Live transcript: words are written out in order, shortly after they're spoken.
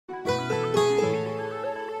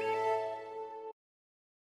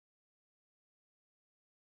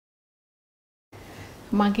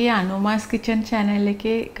මගේ Anoma's Kitchen channel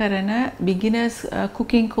එකේ කරන beginners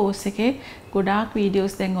cooking course එකේ ගොඩාක්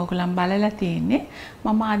videos දැන් ඔයගොල්ලන් බලලා තියෙන්නේ.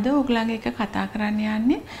 මම අද ඔයගොල්ලන්ගේ එක කතා කරන්න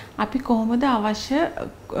යන්නේ අපි කොහොමද අවශ්‍ය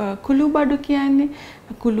කුළු බඩු කියන්නේ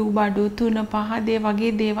කුළු බඩු 3-5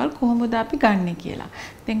 වගේ දේවල් කොහොමද අපි ගන්නෙ කියලා.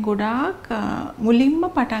 දැන් ගොඩාක් මුලින්ම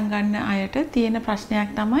පටන් ගන්න අයට තියෙන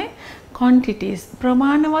ප්‍රශ්නයක් තමයි quantities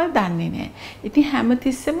ප්‍රමාණවල් දන්නේ නැහැ. ඉතින්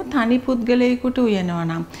හැමතිස්සෙම තනි පුද්ගලයෙකුට උයනවා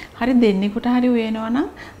නම් හරි දෙන්නෙකුට හරි උයනවා නම්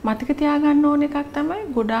මතක තියාගන්න ඕන එකක් තමයි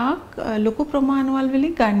ගොඩාක් ලොකු ප්‍රමාණවල්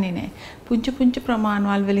වලින් ගන්නෙ නැහැ. පුංචි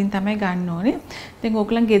ප්‍රමාණවල් වලින් තමයි ගන්න ඕනේ. දැන්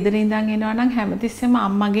ඕගලන් ගෙදර ඉඳන් එනවා නම් හැමතිස්සෙම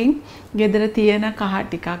අම්මගෙන් ගෙදර තියෙන කහ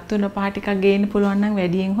ටිකක් 3-5 ටිකක් ගේන්න පුළුවන් නම්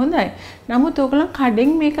වැඩියෙන් හොඳයි. නමුත් ඕගලන්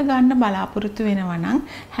කඩෙන් මේක ගන්න බලාපොරොත්තු වෙනවා නම්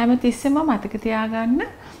හැමතිස්සෙම මතක තියාගන්න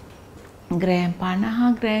ග්‍රෑම් 50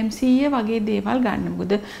 ග්‍රෑම් 100 වගේ දේවල් ගන්න.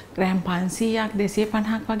 මොකද ග්‍රෑම් 500ක්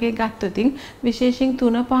 250ක් වගේ ගත්තොත් විශේෂයෙන්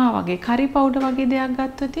 3-5 වගේ කරි පවුඩර් වගේ දෙයක්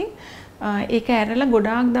ගත්තොත් ඒක ඇරලා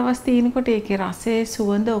ගොඩාක් දවස් තිනකොට ඒකේ රසය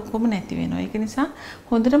සුවඳ ඔක්කොම නැති වෙනවා. ඒක නිසා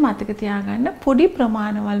හොඳට මතක තියාගන්න පොඩි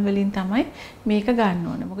ප්‍රමාණවල් වලින් තමයි මේක ගන්න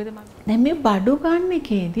ඕනේ. මොකද දැන් මේ බඩු ගන්න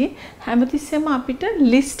එකේදී හැමතිස්සෙම අපිට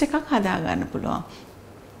ලිස්ට් එකක් හදා ගන්න පුළුවන්.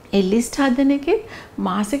 ඒ ලිස්ට් හදන එකේ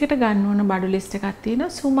මාසෙකට ගන්න ඕන බඩු ලිස්ට් එකක් තියෙනවා.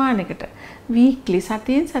 සුමානෙකට වීක්ලි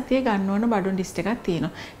සතියෙන් සතිය ගන්න ඕන බඩු ලිස්ට් එකක්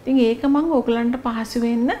තියෙනවා. ඉතින් ඒක මම ඕගලන්ට පහසු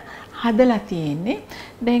වෙන්න හදලා තියෙන්නේ.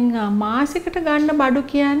 දැන් මාසෙකට ගන්න බඩු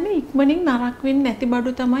කියන්නේ ඉක්මනින් නරක වෙන්නේ නැති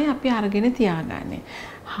බඩු තමයි අපි අරගෙන තියාගන්නේ.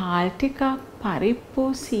 හාල් ටිකක්, පරිප්පු,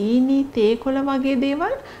 සීනි, තේකොළ වගේ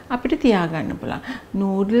දේවල් අපිට තියාගන්න පුළුවන්.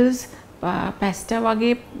 නූඩල්ස්, පැස්ටා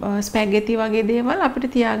වගේ, ස්පැගෙටි වගේ දේවල්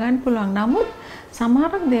අපිට තියාගන්න පුළුවන්. නමුත්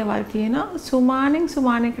සමහරක් දේවල් තියෙනවා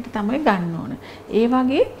සුමානෙකට තමයි ගන්න ඕන. ඒ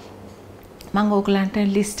වගේ මම ඕගලන්ට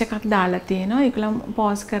ලිස්ට් එකක් දාලා තියෙනවා. ඒකලම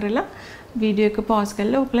පෝස් කරලා වීඩියෝ එක පෝස්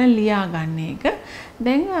කරලා ඕගලන් ලියා ගන්න එක.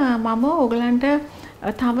 දැන් මම ඕගලන්ට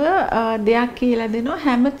තව දෙයක් කියලා දෙනවා.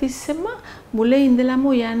 හැමතිස්සෙම මුල ඉඳලම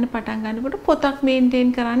උයන්න පටන් ගන්නකොට පොතක්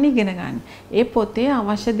මේන්ටේන් කරන්න ඉගෙන ගන්න. ඒ පොතේ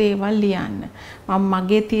අවශ්‍ය දේවල් ලියන්න. මම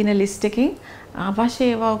මගේ තියෙන ලිස්ට් එකෙන් අවශ්‍ය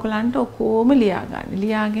ඒවා ඔයගලන්ට ඔක්කොම ලියා ගන්න.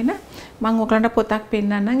 ලියාගෙන මම ඔයගලන්ට පොතක්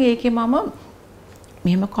පෙන්නන්නම්. ඒකේ මම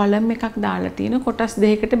මෙහෙම කොලම් එකක් දාලා තියෙන කොටස්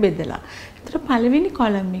දෙකකට බෙදලා. ඒතර පළවෙනි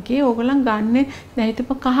කොලම් එකේ ඔයගලන් ගන්න දැන්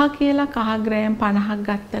හිතපො කහ කියලා කහ ග්‍රෑම් 50ක්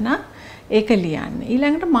ගත්තා ඒක ලියන්න.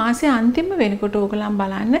 ඊළඟට මාසේ අන්තිම වෙනකොට ඕගලන්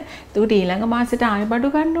බලන්න. එතකොට ඊළඟ මාසෙට ආයෙ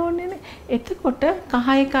බඩු ගන්න ඕනේ නේ. එතකොට කහ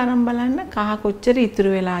එක අරන් බලන්න කහ කොච්චර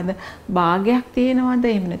ඉතුරු වෙලාද? භාගයක් තියෙනවද?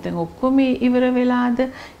 එහෙම නැත්නම් ඔක්කොම ඉවර වෙලාද?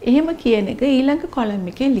 එහෙම කියන එක ඊළඟ කොලම්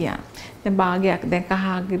එකේ ලියන්න. දැන් භාගයක් දැන් කහ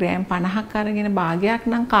ග්‍රෑම් 50ක් අරගෙන භාගයක්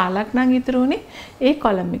නම් කාලක් නම් ඉතුරුනේ. ඒ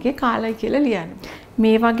කොලම් එකේ කාලය කියලා ලියන්න.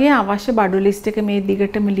 මේ වගේ අවශ්‍ය බඩු ලිස්ට් එක මේ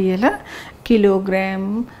දිගටම ලියලා කිලෝග්‍රෑම්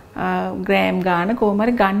ග්‍රෑම් ගාන කොහොම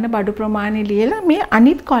හරි ගන්න බඩු ප්‍රමාණය ලියලා මේ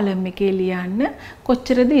අනිත් කොලම් එකේ ලියන්න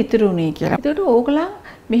කොච්චරද ඉතුරු වුනේ කියලා. ඒකට ඕගලා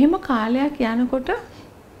මෙහෙම කාලයක් යනකොට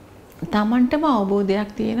Tamanටම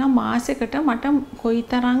අවබෝධයක් තියෙනවා මාසෙකට මට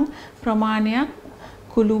කොයිතරම් ප්‍රමාණයක්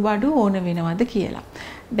කුළු බඩු ඕන වෙනවද කියලා.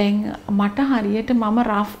 දැන් මට හරියට මම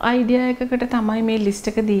රෆ් අයිඩියා එකකට තමයි මේ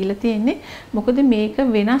ලිස්ට් එක දීලා තියෙන්නේ. මොකද මේක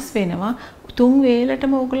වෙනස් වෙනවා. 3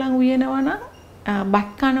 වේලටම ඕගලන් උයනවා නම් බත්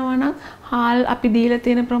කනවා නම් හාල් අපි දීලා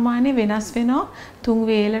තියෙන ප්‍රමාණය වෙනස් වෙනවා. 3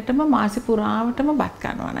 වේලටම මාසෙ පුරාවටම බත්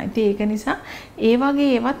කනවා නම්. ඉතින් ඒක නිසා ඒ වගේ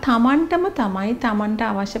ඒවා Tamanට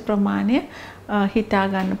අවශ්‍ය ප්‍රමාණය හිතා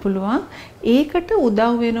ගන්න පුළුවන්. ඒකට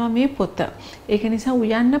උදව් වෙනවා මේ පොත. ඒක නිසා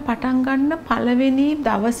උයන්න පටන් ගන්න පළවෙනි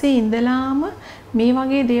දවසේ ඉඳලාම මේ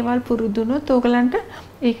වගේ දේවල් පුරුදුනොත් ඕගලන්ට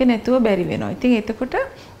ඒක නැතුව බැරි වෙනවා. ඉතින් එතකොට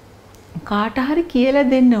කාට හරි කියලා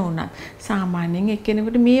දෙන්න උනත් සාමාන්‍යයෙන්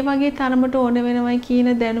එක්කෙනෙකුට මේ වගේ තරමට ඕන වෙනවයි කියන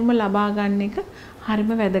දැනුම ලබා ගන්න එක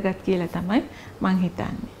හරිම වැදගත් කියලා තමයි මං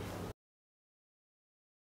හිතන්නේ.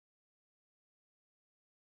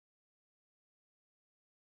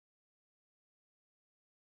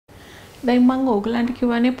 දැන් මම ඕගලන්ට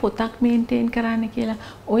කියවනේ පොතක් මේන්ටේන් කරන්න කියලා.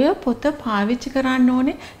 ඔය පොත පාවිච්චි කරන්න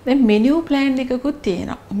ඕනේ. දැන් මෙනු ප්ලෑන් එකකුත්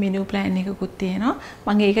තියෙනවා. මෙනු ප්ලෑන් එකකුත් තියෙනවා.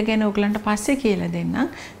 මම ඒක ගැන ඕගලන්ට පස්සේ කියලා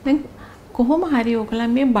දෙන්නම්. දැන් කොහොම හරි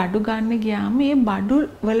ඕගලන් මේ බඩු ගන්න ගියාම මේ බඩු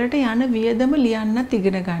වලට යන වියදම ලියන්නත්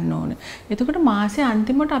ඉගෙන ගන්න ඕනේ. එතකොට මාසේ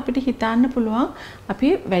අන්තිමට අපිට හිතන්න පුළුවන්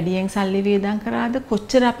අපි වැඩියෙන් සල්ලි වියදම් කරාද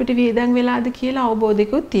කොච්චර අපිට වියදම් වෙලාද කියලා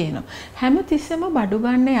අවබෝධයකුත් තියෙනවා. හැමතිස්සෙම බඩු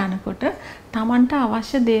ගන්න යනකොට Tamanට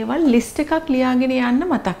අවශ්‍ය දේවල් ලිස්ට් එකක් ලියාගෙන යන්න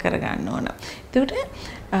මතක් කරගන්න ඕන. එතකොට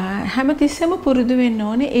හැමතිස්සෙම පුරුදු වෙන්න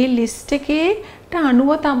ඕනේ ඒ ලිස්ට් එකේට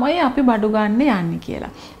අනුව තමයි අපි බඩු ගන්න යන්නේ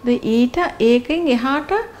කියලා. ඊට ඒකෙන්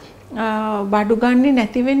එහාට බඩු ගන්නේ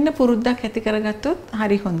නැති වෙන්න පුරුද්දක් ඇති කරගත්තොත්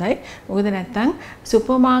හරි හොඳයි. මොකද නැත්තම්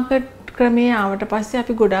සුපර් මාකට් ක්‍රමයේ ආවට පස්සේ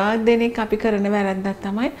අපි ගොඩාක් දෙනෙක් අපි කරන වැරද්දක්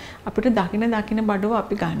තමයි අපිට දකින බඩුව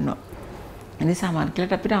අපි ගන්නවා. ඉතින්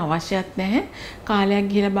සමහරවිට අපිට අවශ්‍යත් නැහැ කාලයක්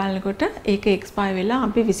ගිහලා බලනකොට ඒක එක්ස්පයර් වෙලා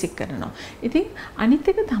අපි විසික් කරනවා. ඉතින් අනිත්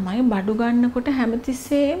එක තමයි බඩු ගන්නකොට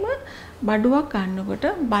හැමතිස්සෙම බඩුවක් ගන්නකොට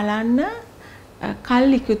බලන්න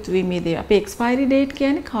කල් ඉක්ුත් වීමේදී අපි එක්ස්පයරි ඩේට්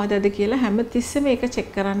කියන්නේ කවදාද කියලා හැමතිස්සෙම ඒක චෙක්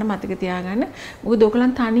කරන්න මතක තියාගන්න. මොකද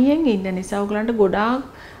ඔයගලන් තනියෙන් ඉන්න නිසා ඔයගලන්ට ගොඩාක්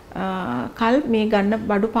කල් මේ ගන්න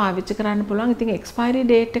බඩු පාවිච්චි කරන්න පුළුවන්. ඉතින් එක්ස්පයරි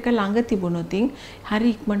ඩේට් එක ළඟ තිබුණොත් හරි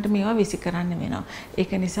ඉක්මනට මේවා විසි කරන්න වෙනවා.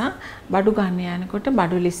 ඒක නිසා බඩු ගන්න යනකොට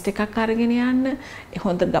බඩු ලිස්ට් එකක් අරගෙන යන්න.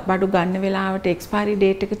 හොඳ බඩු ගන්න වෙලාවට එක්ස්පයරි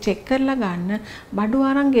ඩේට් එක චෙක් කරලා ගන්න. බඩු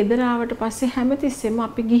අරන් ගෙදර ආවට පස්සේ හැමතිස්සෙම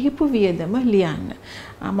අපි ගිහිපු වියදම ලියන්න.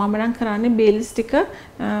 මම නම් කරන්නේ බිල්ස් ටික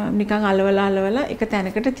නිකන් අලවලා එක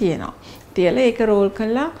තැනකට තියනවා. තියලා ඒක රෝල්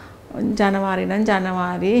කරලා ජනවාරි නම්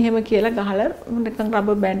ජනවාරියේ එහෙම කියලා ගහලා නිකන්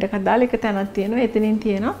රබර් බෑන්ඩ් එකක් දාලා එක තැනක් තියෙනවා. එතනින්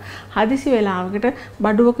තියෙනවා හදිසි වෙලාවකට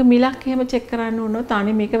බඩුවක මිලක් එහෙම චෙක් කරන්න වුණොත්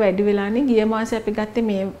අනේ මේක වැඩි වෙලානේ ගිය මාසේ අපි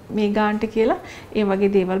ගත්තේ මේ ගානට කියලා ඒ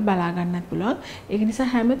වගේ දේවල් බලා ගන්නත් පුළුවන්. ඒක නිසා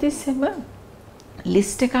හැමතිස්සෙම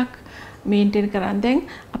ලිස්ට් එකක් මේන්ටේන් කරන් දැන්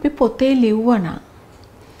අපි පොතේ ලිව්වනම්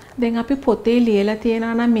දැන් අපි පොතේ ලියලා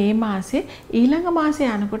තියනවා නම් මේ මාසේ ඊළඟ මාසේ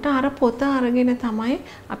යනකොට අර පොත අරගෙන තමයි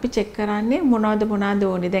අපි චෙක් කරන්නේ මොනවද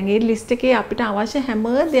ඕනේ. දැන් ඒ ලිස්ට් එකේ අපිට අවශ්‍ය හැම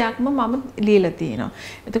දෙයක්ම මම ලියලා තියෙනවා.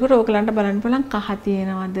 එතකොට ඕගලන්ට බලන්න පුළුවන් කහ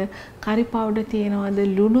තියෙනවද, කරි පවුඩර් තියෙනවද,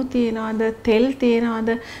 ලුණු තියෙනවද, තෙල්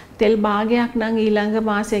තියෙනවද. තෙල් භාගයක් නම් ඊළඟ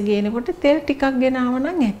මාසේ ගේනකොට තෙල් ටිකක් ගෙනාව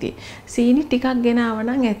නම් ඇති. සීනි ටිකක් ගෙනාව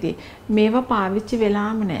නම් ඇති. මේවා පාවිච්චි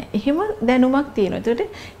වෙලාම නැහැ. එහෙම දැනුමක් තියෙනවා. එතකොට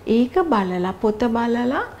ඒක බලලා පොත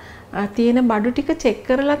බලලා තියෙන බඩු ටික චෙක්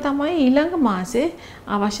කරලා තමයි ඊළඟ මාසේ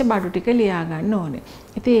අවශ්‍ය බඩු ටික ලියා ගන්න ඕනේ.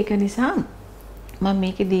 ඉතින් ඒක නිසා මම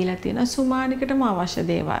මේකේ දීලා තියෙන සුමානිකටම අවශ්‍ය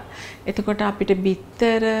දේවල්. එතකොට අපිට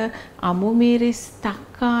බිත්තර, අමු මිරිස්,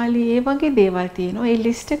 තක්කාලි ඒ වගේ දේවල් තියෙනවා. ඒ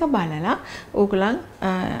ලිස්ට් එක බලලා ඕගලන්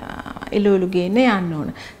එළවලු ගේන්න යන්න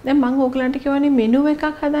ඕන. දැන් මම ඕගලන්ට කියවනේ මෙනු එකක්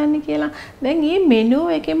හදන්න කියලා. දැන් මේ මෙනු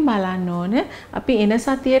එකෙන් බලන්න ඕන අපි එන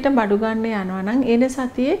සතියේට බඩු ගන්න යනවා නම් එන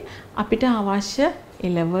සතියේ අපිට අවශ්‍ය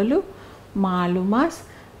එළවලු, මාළු මස්,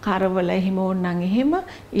 කරවල එහෙම ඕනනම් එහෙම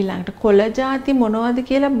ඊළඟට කොළ ಜಾති මොනවද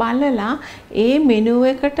කියලා බලලා ඒ මෙනු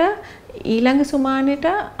එකට ඊළඟ සුමානෙට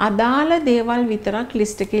අදාළ දේවල් විතරක්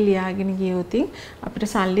ලිස්ට් එකේ ලියාගෙන ගියොත් අපිට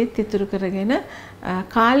සල්ලිත් ඉතුරු කරගෙන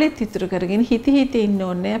කාලෙත් ඉතුරු කරගෙන හිත ඉන්න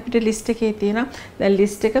ඕනේ. අපිට ලිස්ට් එකේ තියෙන දැන්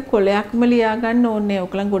ලිස්ට් එක කොලයක්ම ලියා ගන්න ඕනේ.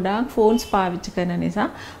 ඔයගලන් ගොඩාක් ෆෝන්ස් පාවිච්චි කරන නිසා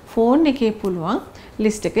ෆෝන් එකේ පුළුවන්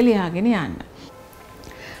ලිස්ට් එක ලියාගෙන යන්න.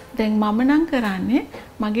 දැන් මම නම් කරන්නේ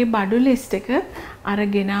මගේ බඩු ලිස්ට් එක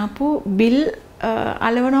අරගෙන ආපු බිල්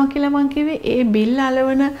අලවනවා කියලා මං කිව්වේ. ඒ බිල්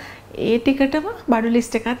අලවන ඒ ටිකටම බඩු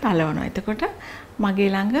ලිස්ට් එකත් අලවනවා. එතකොට මගේ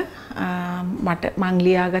ළඟ මං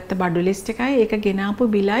ලියාගත්ත බඩු ලිස්ට් එකයි ඒක ගෙන ආපු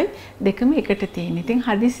බිලයි දෙකම එකට තියෙන. ඉතින්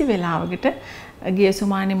හදිසි වෙලාවකට ගිය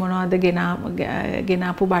සුමානේ මොනවද ගෙන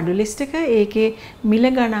ආපු බඩු ලිස්ට් එක ඒකේ මිල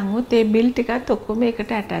ගණන් උත් ඒ බිල් ටිකත් ඔක්කොම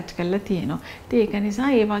එකට ඇටච් කරලා තියෙනවා. ඉතින් ඒක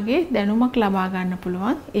නිසා ඒ වගේ දැනුමක් ලබා ගන්න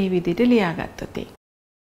පුළුවන් ඒ විදිහට ලියාගත්තොත්.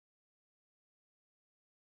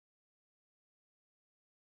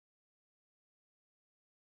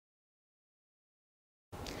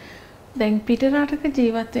 දැන් පිට රටක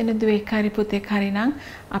ජීවත් වෙන දුවෙක් හරි පුතෙක් හරි නම්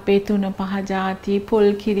අපේ 3-5 ಜಾති පොල්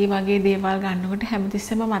කිරි වගේ දේවල් ගන්නකොට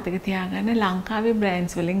හැමතිස්සෙම මතක තියාගන්න ලංකාවේ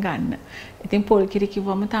බ්‍රෑන්ඩ්ස් වලින් ගන්න. ඉතින් පොල් කිරි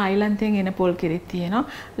කිව්වම තායිලන්තයෙන් එන පොල් කිරිත් තියෙනවා.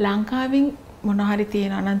 ලංකාවෙන් මොන හරි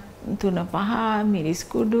තියෙනවා නම් 3-5 මිරිස්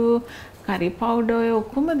කුඩු, කරි පවුඩර් ඔය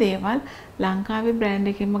ඔක්කොම දේවල් ලංකාවේ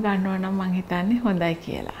බ්‍රෑන්ඩ් එකකින්ම ගන්නවා නම් මං හිතන්නේ හොඳයි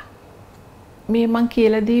කියලා. මේ මං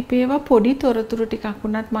කියලා දීපේවා පොඩි තොරතුරු ටිකක්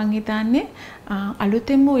වුණත් මං හිතන්නේ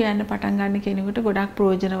අලුතෙන්ම උයන්න පටන් ගන්න කෙනෙකුට ගොඩක්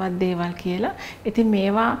ප්‍රයෝජනවත් දේවල් කියලා. ඉතින්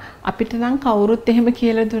මේවා අපිට නම් කවුරුත් එහෙම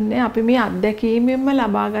කියලා දුන්නේ අපි මේ අත්දැකීමෙන්ම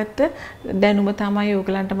ලබාගත්ත දැනුම තමයි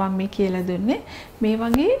ඕගලන්ට මම මේ කියලා දුන්නේ. මේ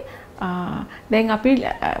වගේ දැන් අපි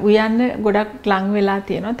උයන්න ගොඩක් ලං වෙලා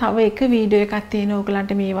තියෙනවා. තව එක වීඩියෝ එකක් තියෙනවා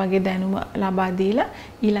ඕගලන්ට මේ වගේ දැනුම ලබා දීලා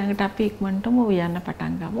ඊළඟට අපි ඉක්මනටම උයන්න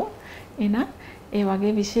පටන් ගමු. එහෙනම් ඒ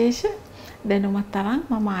වගේ විශේෂ දැනුමක් තරම්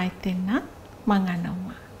මම ආයෙත් එන්නම්. මං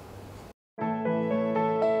අනෝමා.